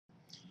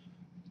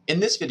In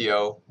this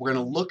video, we're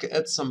going to look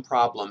at some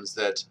problems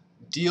that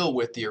deal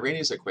with the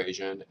Arrhenius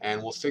equation,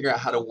 and we'll figure out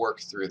how to work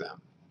through them.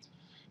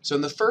 So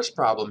in the first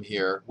problem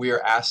here, we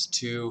are asked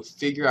to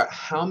figure out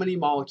how many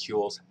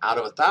molecules out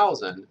of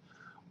 1,000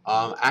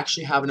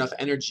 actually have enough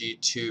energy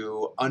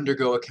to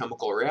undergo a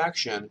chemical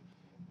reaction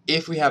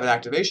if we have an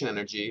activation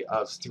energy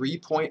of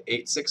 3.86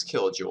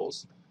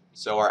 kilojoules.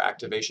 So our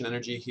activation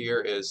energy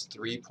here is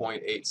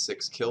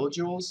 3.86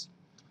 kilojoules,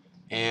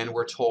 and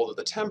we're told that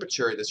the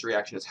temperature this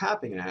reaction is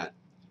happening at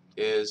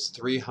is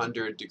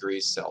 300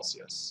 degrees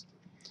Celsius.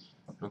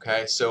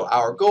 Okay, so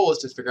our goal is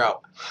to figure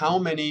out how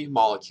many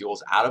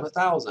molecules out of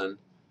 1,000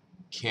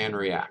 can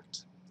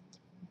react.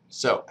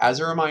 So as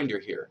a reminder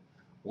here,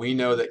 we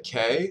know that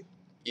K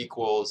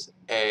equals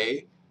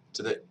A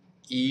to the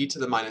E to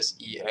the minus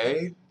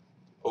EA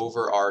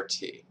over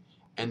RT.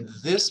 And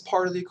this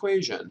part of the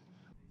equation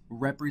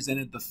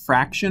represented the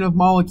fraction of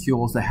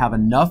molecules that have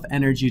enough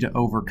energy to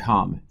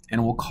overcome.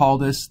 And we'll call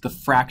this the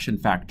fraction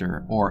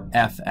factor, or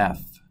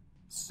FF.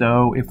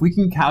 So if we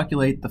can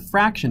calculate the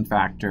fraction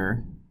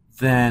factor,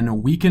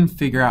 then we can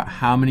figure out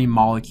how many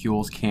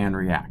molecules can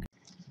react.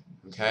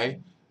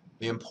 Okay?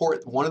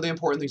 One of the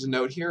important things to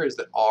note here is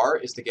that R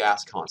is the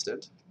gas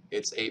constant.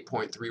 It's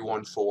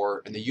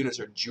 8.314, and the units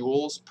are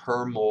joules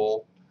per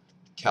mole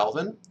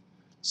Kelvin.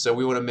 So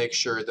we want to make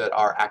sure that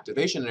our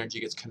activation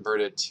energy gets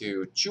converted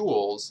to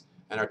joules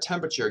and our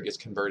temperature gets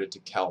converted to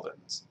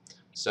kelvins.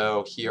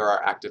 So here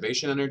our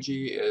activation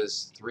energy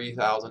is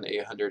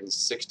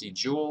 3,860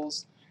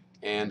 joules,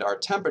 and our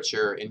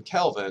temperature in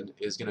Kelvin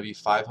is going to be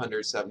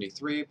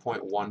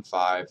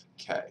 573.15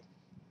 K.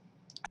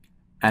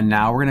 And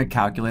now we're going to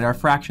calculate our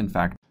fraction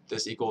factor.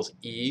 This equals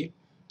E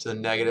to the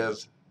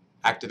negative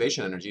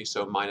activation energy,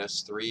 so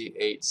minus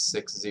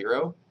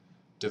 3,860,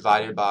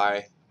 divided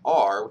by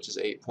R, which is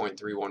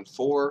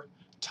 8.314,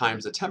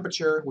 times the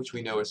temperature, which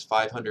we know is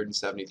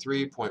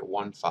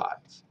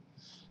 573.15.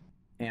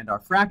 And our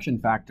fraction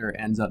factor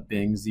ends up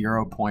being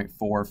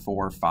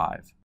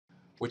 0.445.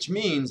 Which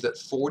means that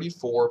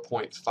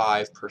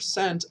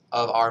 44.5%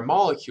 of our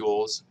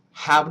molecules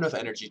have enough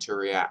energy to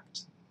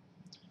react.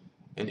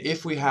 And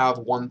if we have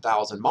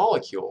 1,000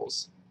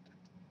 molecules,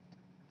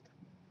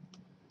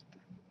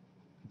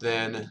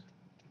 then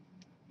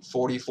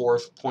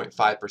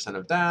 44.5%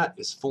 of that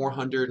is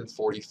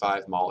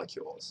 445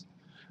 molecules.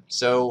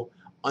 So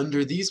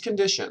under these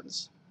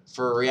conditions,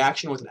 for a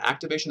reaction with an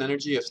activation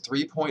energy of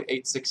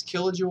 3.86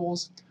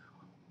 kilojoules,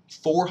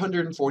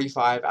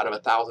 445 out of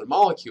 1,000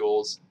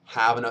 molecules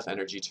have enough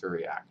energy to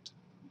react.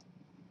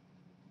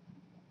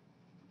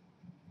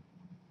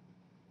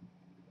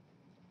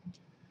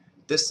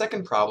 This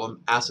second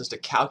problem asks us to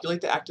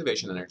calculate the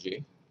activation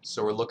energy,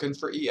 so we're looking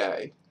for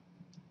EA.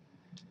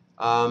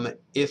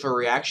 If a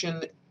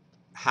reaction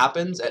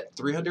happens at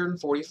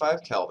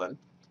 345 Kelvin,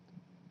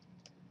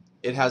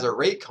 it has a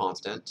rate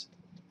constant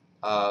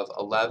of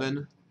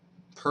 11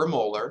 per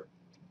molar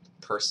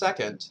per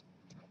second,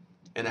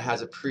 and it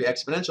has a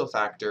pre-exponential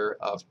factor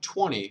of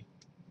 20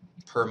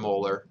 per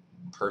molar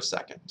per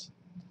second.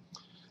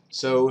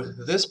 So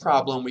this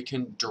problem we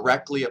can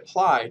directly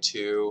apply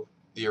to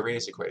the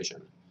Arrhenius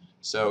equation.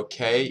 So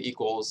K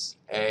equals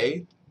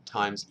A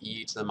times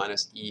E to the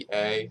minus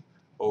EA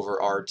over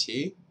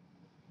RT.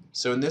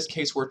 So in this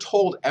case we're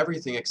told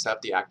everything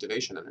except the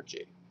activation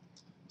energy.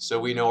 So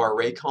we know our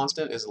rate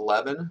constant is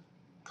 11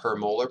 per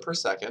molar per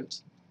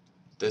second.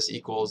 This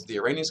equals the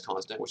Arrhenius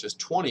constant, which is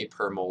 20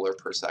 per molar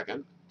per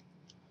second,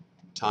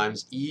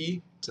 times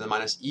E to the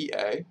minus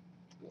EA,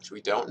 which we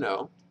don't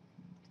know.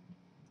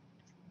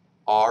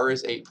 R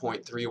is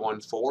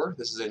 8.314.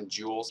 This is in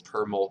joules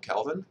per mole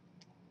Kelvin.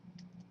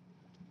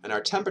 And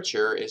our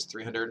temperature is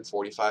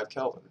 345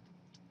 Kelvin.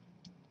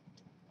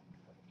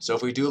 So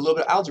if we do a little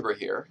bit of algebra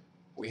here,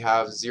 we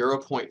have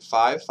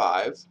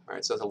 0.55,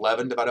 right, so that's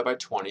 11 divided by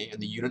 20,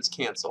 and the units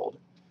canceled,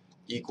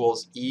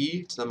 equals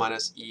E to the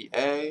minus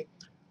EA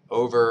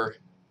over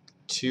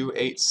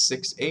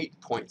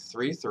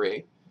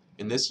 2868.33.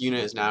 And this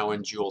unit is now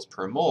in joules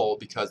per mole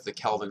because the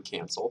Kelvin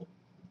canceled.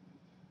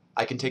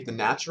 I can take the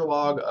natural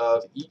log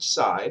of each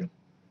side.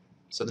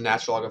 So the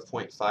natural log of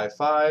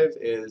 0.55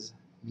 is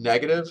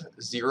negative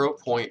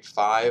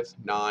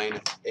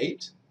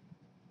 0.598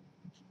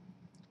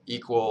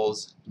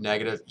 equals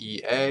negative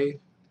EA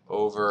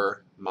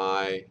over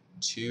my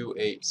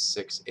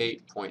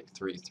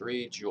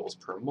 2868.33 joules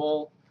per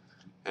mole.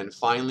 And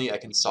finally, I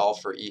can solve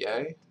for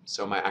EA.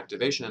 So my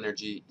activation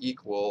energy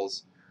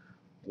equals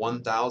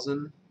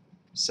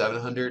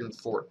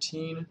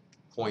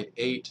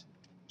 1,714.8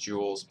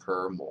 joules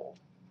per mole.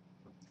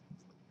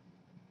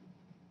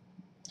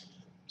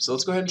 So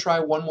let's go ahead and try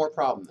one more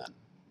problem then.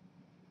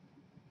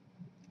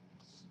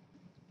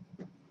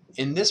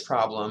 In this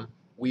problem,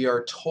 we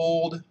are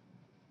told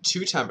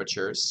two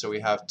temperatures, so we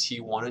have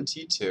T1 and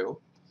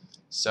T2.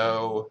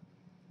 So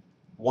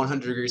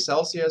 100 degrees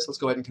Celsius, let's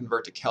go ahead and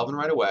convert to Kelvin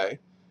right away,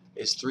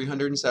 is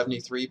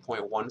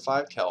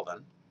 373.15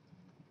 Kelvin.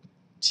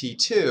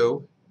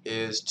 T2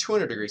 is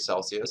 200 degrees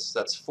Celsius,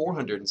 that's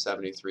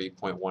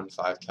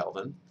 473.15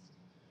 Kelvin.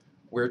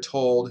 We're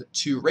told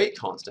two rate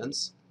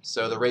constants,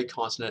 So the rate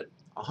constant at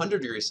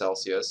 100 degrees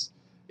Celsius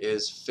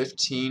is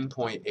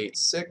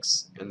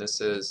 15.86, and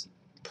this is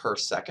per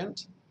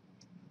second.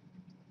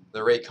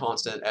 The rate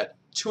constant at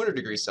 200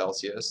 degrees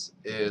Celsius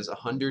is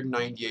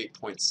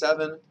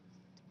 198.7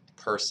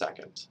 per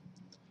second.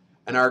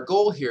 And our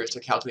goal here is to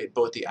calculate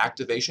both the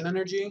activation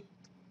energy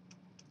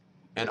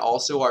and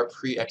also our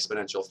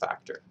pre-exponential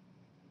factor.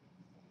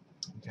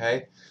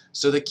 Okay,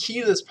 so the key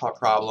to this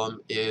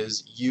problem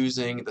is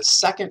using the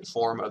second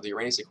form of the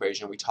Arrhenius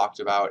equation we talked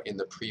about in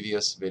the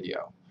previous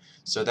video.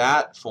 So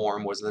that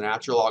form was the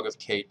natural log of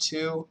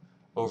K2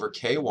 over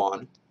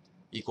K1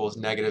 equals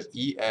negative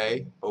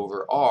EA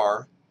over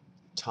R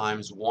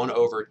times 1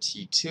 over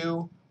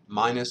T2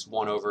 minus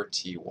 1 over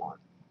T1.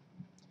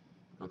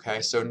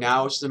 Okay, so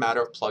now it's just a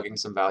matter of plugging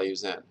some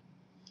values in.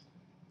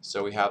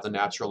 So we have the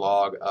natural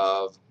log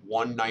of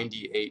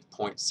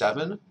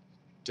 198.7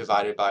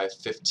 divided by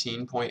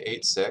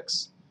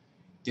 15.86.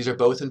 These are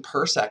both in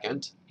per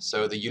second,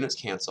 so the units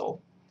cancel.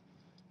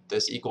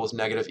 This equals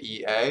negative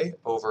EA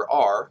over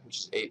R, which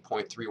is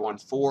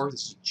 8.314.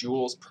 This is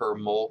joules per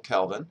mole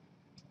Kelvin,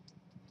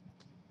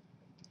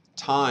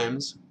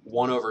 times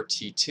 1 over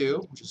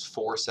T2, which is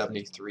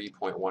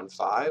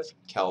 473.15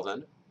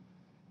 Kelvin,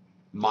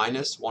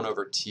 minus 1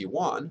 over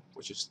T1,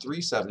 which is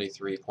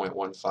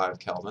 373.15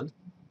 Kelvin.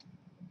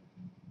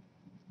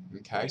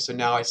 Okay, so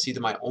now I see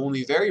that my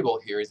only variable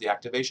here is the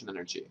activation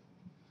energy.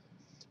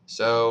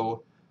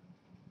 So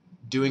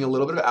doing a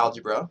little bit of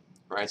algebra,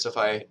 right? So if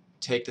I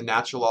take the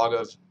natural log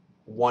of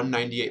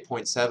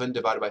 198.7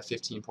 divided by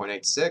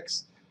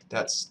 15.86,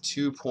 that's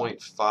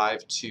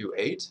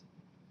 2.528.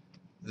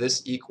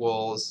 This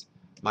equals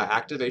my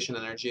activation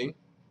energy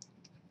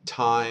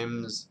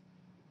times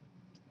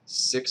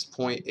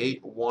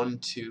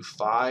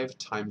 6.8125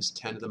 times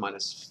 10 to the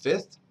minus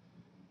fifth.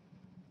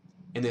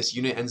 And this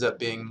unit ends up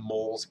being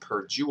moles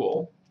per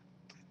joule.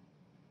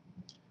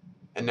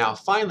 And now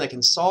finally I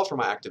can solve for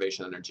my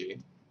activation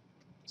energy.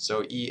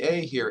 So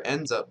EA here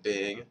ends up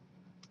being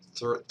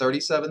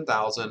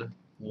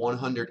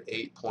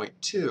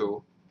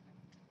 37,108.2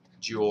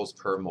 joules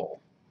per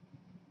mole.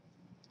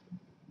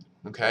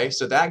 Okay,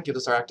 so that gives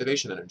us our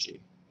activation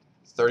energy,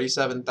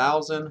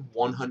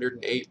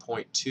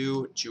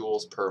 37,108.2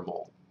 joules per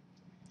mole.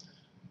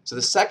 So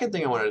the second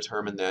thing I want to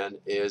determine then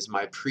is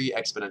my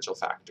pre-exponential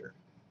factor.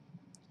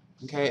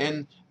 Okay,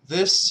 and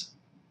this,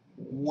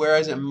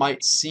 whereas it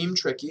might seem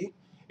tricky,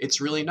 it's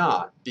really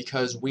not,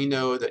 because we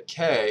know that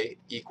K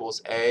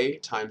equals A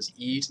times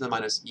e to the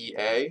minus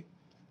EA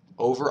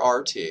over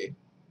RT.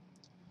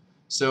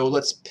 So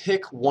let's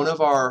pick one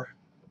of our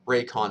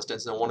rate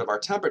constants and one of our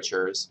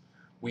temperatures.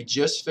 We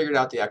just figured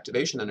out the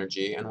activation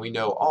energy and we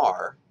know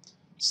R,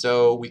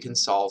 so we can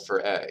solve for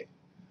A.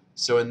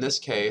 So in this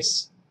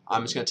case,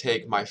 I'm just going to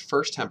take my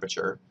first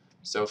temperature,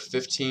 so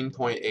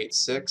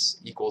 15.86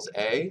 equals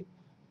A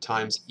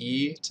times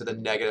e to the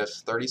negative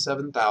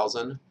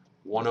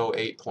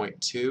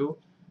 37,108.2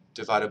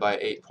 divided by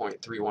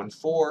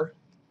 8.314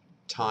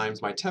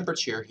 times my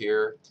temperature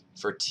here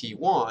for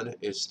T1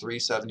 is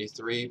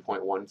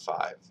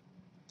 373.15.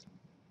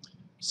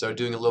 So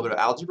doing a little bit of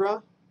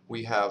algebra,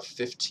 we have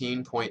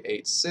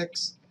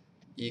 15.86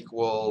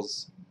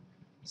 equals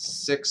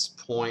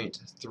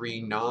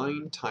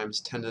 6.39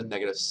 times 10 to the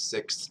negative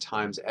 6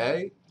 times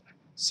A.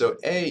 So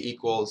A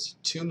equals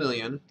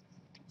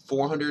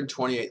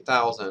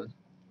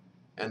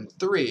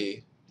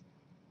 2,428,003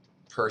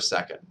 per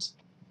second.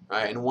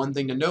 Right? And one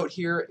thing to note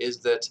here is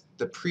that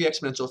the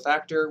pre-exponential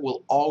factor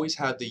will always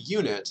have the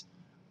unit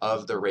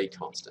of the rate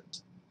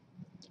constant.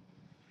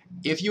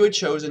 If you had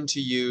chosen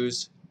to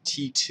use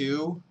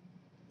T2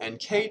 and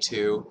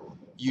K2,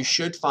 you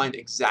should find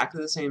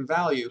exactly the same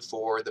value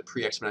for the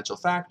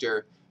pre-exponential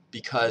factor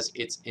because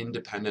it's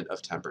independent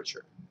of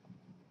temperature.